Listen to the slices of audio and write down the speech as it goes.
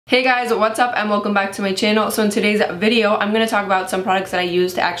Hey guys, what's up and welcome back to my channel. So in today's video, I'm going to talk about some products that I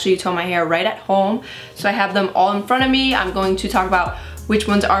use to actually tone my hair right at home. So I have them all in front of me. I'm going to talk about which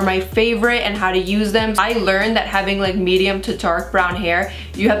ones are my favorite and how to use them. I learned that having like medium to dark brown hair,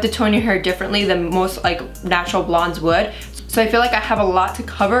 you have to tone your hair differently than most like natural blondes would. So I feel like I have a lot to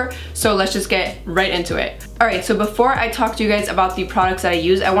cover, so let's just get right into it. Alright, so before I talk to you guys about the products that I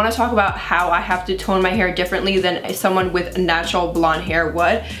use, I want to talk about how I have to tone my hair differently than someone with natural blonde hair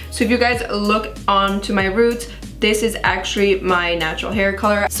would. So if you guys look onto my roots, this is actually my natural hair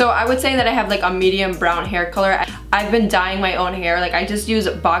color. So I would say that I have like a medium brown hair color. I've been dyeing my own hair, like I just use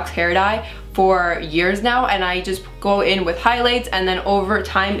box hair dye for years now, and I just go in with highlights, and then over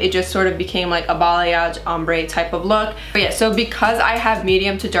time it just sort of became like a balayage ombre type of look. But yeah, so because I have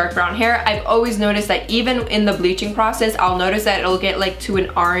medium to dark brown hair, I've always noticed that even in the bleaching process, I'll notice that it'll get like to an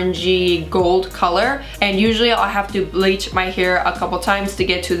orangey gold color, and usually I'll have to bleach my hair a couple times to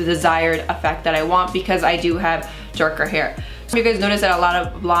get to the desired effect that I want because I do have darker hair. You guys notice that a lot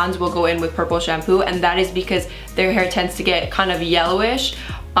of blondes will go in with purple shampoo, and that is because their hair tends to get kind of yellowish.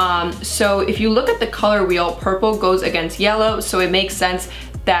 So if you look at the color wheel, purple goes against yellow, so it makes sense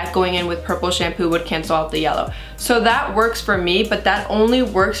that going in with purple shampoo would cancel out the yellow. So that works for me, but that only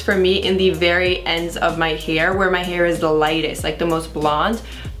works for me in the very ends of my hair where my hair is the lightest, like the most blonde.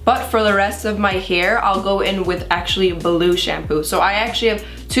 But for the rest of my hair, I'll go in with actually blue shampoo. So I actually have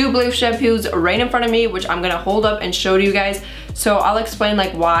two blue shampoos right in front of me, which I'm gonna hold up and show to you guys. So I'll explain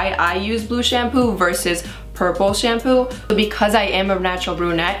like why I use blue shampoo versus purple shampoo. Because I am a natural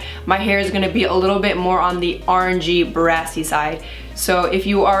brunette, my hair is gonna be a little bit more on the orangey brassy side. So if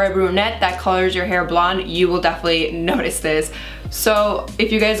you are a brunette that colors your hair blonde, you will definitely notice this. So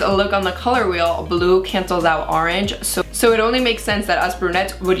if you guys look on the color wheel, blue cancels out orange. So it only makes sense that us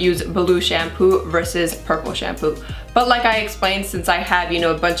brunettes would use blue shampoo versus purple shampoo. But like I explained, since I have, you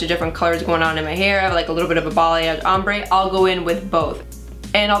know, a bunch of different colors going on in my hair, I have like a little bit of a balayage ombre, I'll go in with both.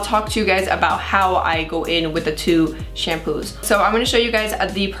 And I'll talk to you guys about how I go in with the two shampoos. So I'm going to show you guys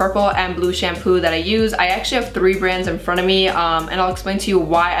the purple and blue shampoo that I use. I actually have 3 brands in front of me, and I'll explain to you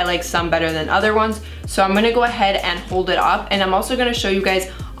why I like some better than other ones. So I'm going to go ahead and hold it up, and I'm also going to show you guys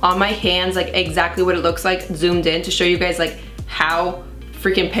on my hands like exactly what it looks like zoomed in to show you guys like how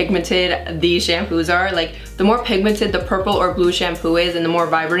freaking pigmented these shampoos are. Like the more pigmented the purple or blue shampoo is and the more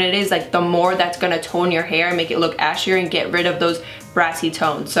vibrant it is, like the more that's gonna tone your hair and make it look ashier and get rid of those brassy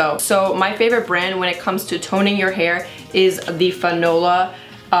tones. So my favorite brand when it comes to toning your hair is the FANOLA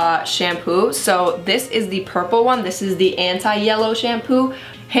shampoo. So this is the purple one. This is the anti-yellow shampoo.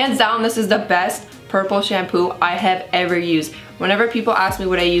 Hands down, this is the best purple shampoo I have ever used. Whenever people ask me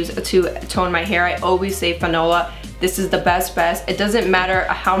what I use to tone my hair, I always say FANOLA. This is the best. It doesn't matter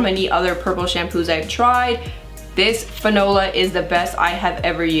how many other purple shampoos I've tried. This FANOLA is the best I have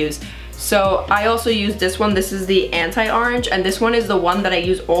ever used. So I also use this one. This is the anti-orange, and this one is the one that I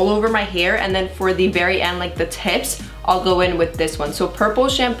use all over my hair, and then for the very end, like the tips, I'll go in with this one. So purple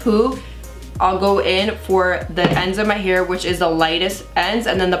shampoo, I'll go in for the ends of my hair, which is the lightest ends,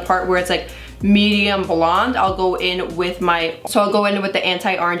 and then the part where it's like medium blonde, I'll go in with the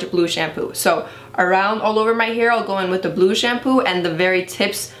anti-orange blue shampoo. So around all over my hair, I'll go in with the blue shampoo, and the very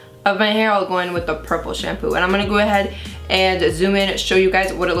tips of my hair, I'll go in with the purple shampoo. And I'm gonna go ahead and zoom in, show you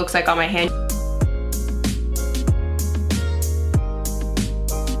guys what it looks like on my hand.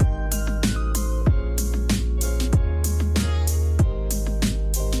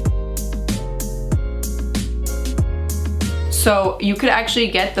 So you could actually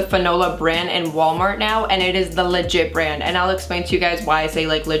get the FANOLA brand in Walmart now, and it is the legit brand, and I'll explain to you guys why I say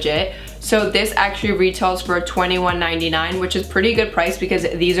like legit. So this actually retails for $21.99, which is pretty good price because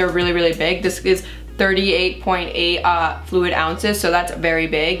these are really big. This is 38.8 fluid ounces, so that's very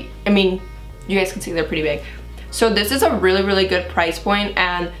big. I mean, you guys can see they're pretty big. So this is a really good price point,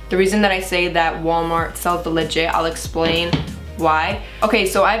 and the reason that I say that Walmart sells the legit, I'll explain why. Okay,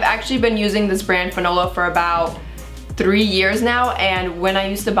 so I've actually been using this brand FANOLA for about 3 years now, and when I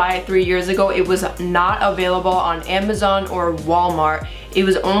used to buy it 3 years ago, it was not available on Amazon or Walmart. It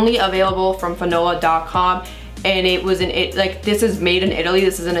was only available from FANOLA.com, and it was like this is made in Italy.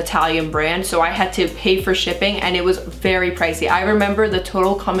 This is an Italian brand, so I had to pay for shipping, and it was very pricey. I remember the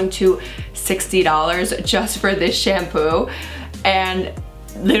total coming to $60 just for this shampoo, and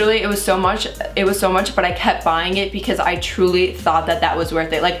literally it was so much, but I kept buying it because I truly thought that that was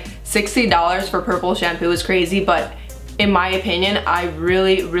worth it. Like $60 for purple shampoo is crazy, but in my opinion, I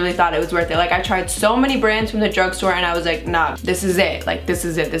really thought it was worth it. Like I tried so many brands from the drugstore, and I was like, nah, this is it. Like this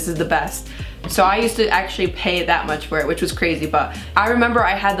is it. This is the best. So I used to actually pay that much for it, which was crazy. But I remember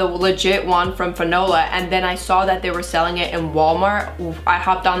I had the legit one from FANOLA, and then I saw that they were selling it in Walmart. I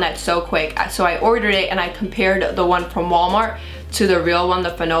hopped on that so quick. So I ordered it and I compared the one from Walmart to the real one, the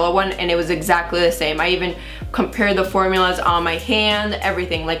FANOLA one, and it was exactly the same. I even compared the formulas on my hand,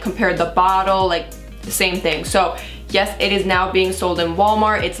 everything, like compared the bottle, like the same thing. So yes, it is now being sold in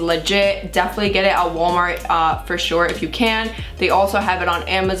Walmart. It's legit. Definitely get it at Walmart for sure if you can. They also have it on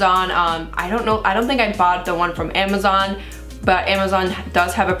Amazon. I don't think I bought the one from Amazon, but Amazon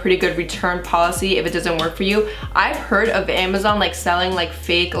does have a pretty good return policy if it doesn't work for you. I've heard of Amazon like selling like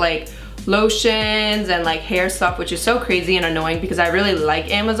fake like lotions and like hair stuff, which is so crazy and annoying because I really like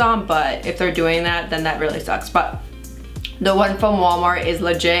Amazon, but if they're doing that, then that really sucks. But the one from Walmart is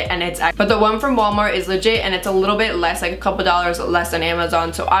legit, and it's a little bit less, like a couple dollars less than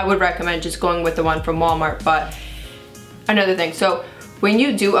Amazon. So I would recommend just going with the one from Walmart. But another thing, so when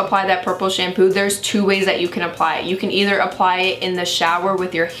you do apply that purple shampoo, there's two ways that you can apply it. You can either apply it in the shower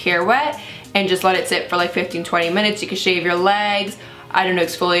with your hair wet and just let it sit for like 15-20 minutes. You can shave your legs, I don't know,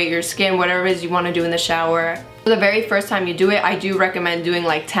 exfoliate your skin, whatever it is you want to do in the shower. For the very first time you do it, I do recommend doing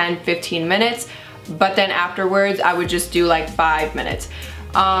like 10-15 minutes. But then afterwards, I would just do like 5 minutes.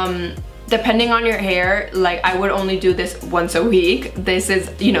 Depending on your hair, like I would only do this once a week. This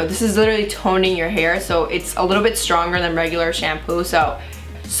is, you know, this is literally toning your hair, so it's a little bit stronger than regular shampoo.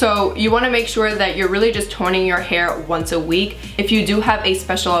 So you want to make sure that you're really just toning your hair once a week. If you do have a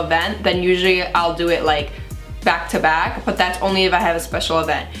special event, then usually I'll do it like back to back, but that's only if I have a special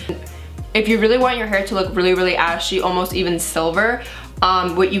event. If you really want your hair to look really, really ashy, almost even silver,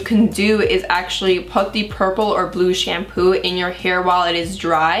 what you can do is actually put the purple or blue shampoo in your hair while it is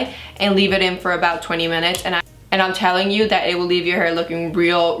dry and leave it in for about 20 minutes. And I'm telling you that it will leave your hair looking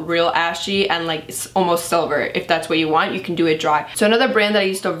real ashy and like it's almost silver. If that's what you want, you can do it dry. So another brand that I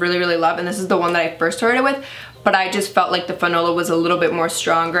used to really love, and this is the one that I first started with, but I just felt like the FANOLA was a little bit more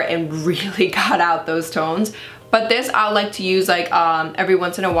stronger and really got out those tones. But this I like to use like every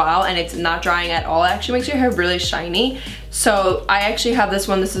once in a while, and it's not drying at all. It actually makes your hair really shiny. So I actually have this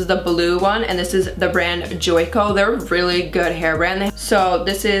one. This is the blue one, and this is the brand JOICO. They're a really good hair brand. So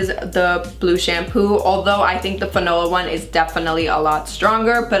this is the blue shampoo, although I think the FANOLA one is definitely a lot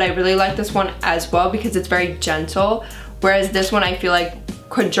stronger, but I really like this one as well because it's very gentle, whereas this one I feel like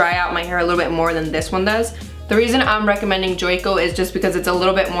could dry out my hair a little bit more than this one does. The reason I'm recommending JOICO is just because it's a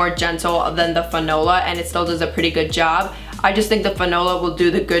little bit more gentle than the FANOLA, and it still does a pretty good job. I just think the FANOLA will do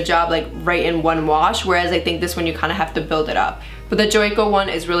the good job like right in one wash, whereas I think this one you kind of have to build it up. But the JOICO one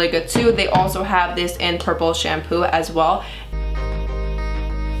is really good too. They also have this in purple shampoo as well.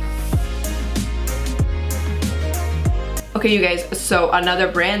 Okay, you guys, so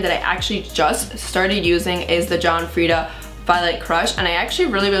another brand that I actually just started using is the FRIEDA Violet Crush, and I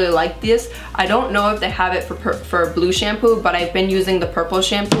actually really like this. I don't know if they have it for blue shampoo, but I've been using the purple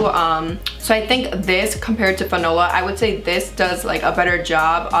shampoo. So I think this compared to FANOLA, I would say this does like a better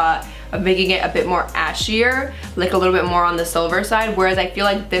job of making it a bit more ashier, like a little bit more on the silver side, whereas I feel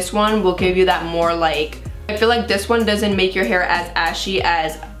like this one will give you that more like, I feel like this one doesn't make your hair as ashy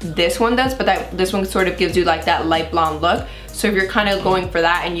as this one does, but this one sort of gives you like that light blonde look. So if you're kind of going for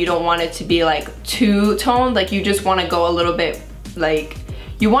that and you don't want it to be like too toned, like you just want to go a little bit like,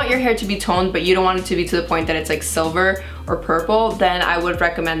 you want your hair to be toned but you don't want it to be to the point that it's like silver or purple, then I would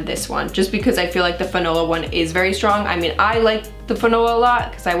recommend this one, just because I feel like the FANOLA one is very strong. I mean, I like the FANOLA a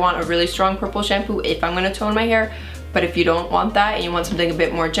lot because I want a really strong purple shampoo if I'm going to tone my hair. But if you don't want that and you want something a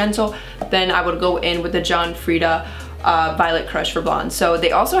bit more gentle, then I would go in with the FRIEDA Violet Crush for blonde. So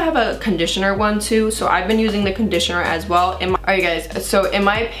they also have a conditioner one too, so I've been using the conditioner as well. Alright guys, so in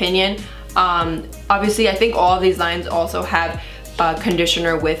my opinion, obviously I think all of these lines also have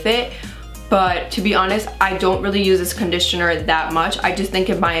conditioner with it, but to be honest, I don't really use this conditioner that much. I just think,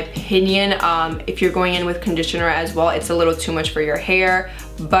 in my opinion, if you're going in with conditioner as well, it's a little too much for your hair.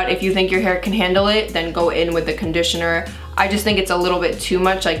 But if you think your hair can handle it, then go in with the conditioner. I just think it's a little bit too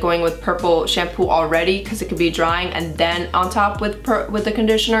much, like going with purple shampoo already, because it could be drying, and then on top with the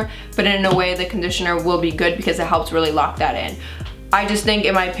conditioner. But in a way, the conditioner will be good because it helps really lock that in. I just think,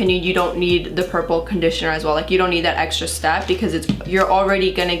 in my opinion, you don't need the purple conditioner as well. Like, you don't need that extra step because you're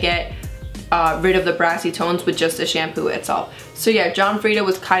already gonna get rid of the brassy tones with just the shampoo itself. So yeah, FRIEDA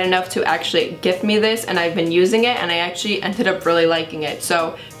was kind enough to actually gift me this, and I've been using it, and I actually ended up really liking it.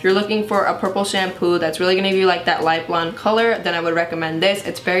 So if you're looking for a purple shampoo that's really gonna give you like that light blonde color, then I would recommend this.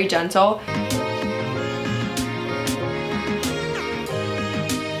 It's very gentle.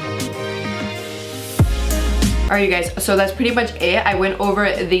 Alright you guys, so that's pretty much it. I went over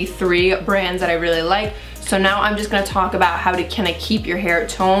the 3 brands that I really like. So now I'm just gonna talk about how to kind of keep your hair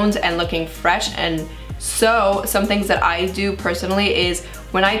toned and looking fresh. And so some things that I do personally is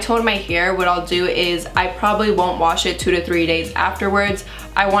when I tone my hair, what I'll do is I probably won't wash it 2 to 3 days afterwards.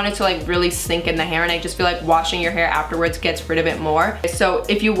 I want it to like really sink in the hair, and I just feel like washing your hair afterwards gets rid of it more. So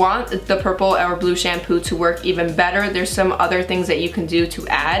if you want the purple or blue shampoo to work even better, there's some other things that you can do to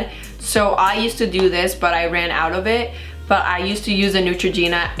add. So I used to do this, but I ran out of it. But I used to use a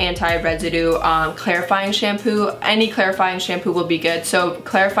Neutrogena anti-residue clarifying shampoo. Any clarifying shampoo will be good. So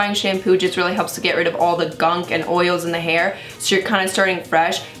clarifying shampoo just really helps to get rid of all the gunk and oils in the hair. So you're kind of starting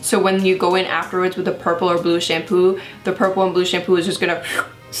fresh. So when you go in afterwards with the purple or blue shampoo, the purple and blue shampoo is just gonna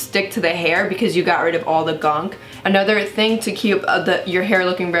stick to the hair because you got rid of all the gunk. Another thing to keep your hair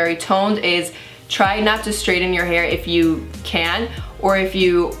looking very toned is try not to straighten your hair if you can, or if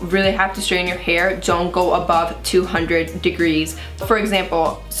you really have to straighten your hair, don't go above 200 degrees. For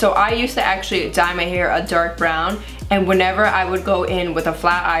example, so I used to actually dye my hair a dark brown, and whenever I would go in with a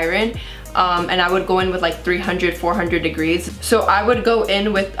flat iron, and I would go in with like 300, 400 degrees. So I would go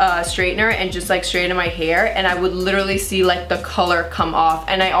in with a straightener and just like straighten my hair, and I would literally see like the color come off.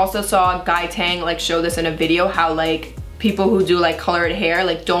 And I also saw Guy Tang like show this in a video, how like people who do like colored hair,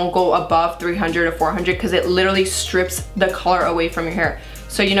 like don't go above 300 or 400 because it literally strips the color away from your hair.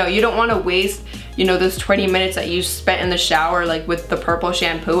 So you know, you don't want to waste, you know, those 20 minutes that you spent in the shower like with the purple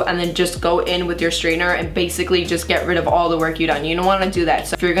shampoo and then just go in with your straightener and basically just get rid of all the work you've done. You don't want to do that.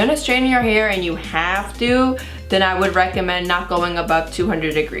 So if you're gonna straighten your hair and you have to, then I would recommend not going above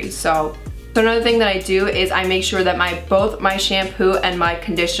 200 degrees. So another thing that I do is I make sure that both my shampoo and my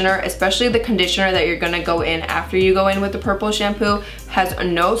conditioner, especially the conditioner that you're gonna go in after you go in with the purple shampoo, has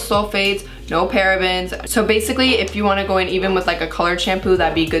no sulfates, no parabens. So basically, if you wanna go in even with like a colored shampoo,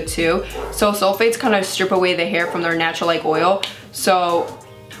 that'd be good too. So sulfates kind of strip away the hair from their natural like oil. So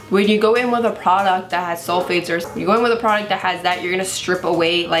when you go in with a product that has sulfates, or you go in with a product that has that, you're gonna strip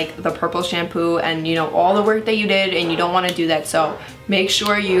away like the purple shampoo and you know all the work that you did, and you don't want to do that. So make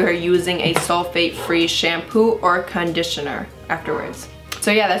sure you are using a sulfate-free shampoo or conditioner afterwards.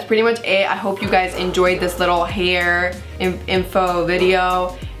 So yeah, that's pretty much it. I hope you guys enjoyed this little hair info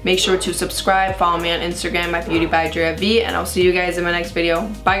video. Make sure to subscribe, follow me on Instagram at beautybydreav, and I'll see you guys in my next video.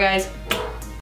 Bye guys.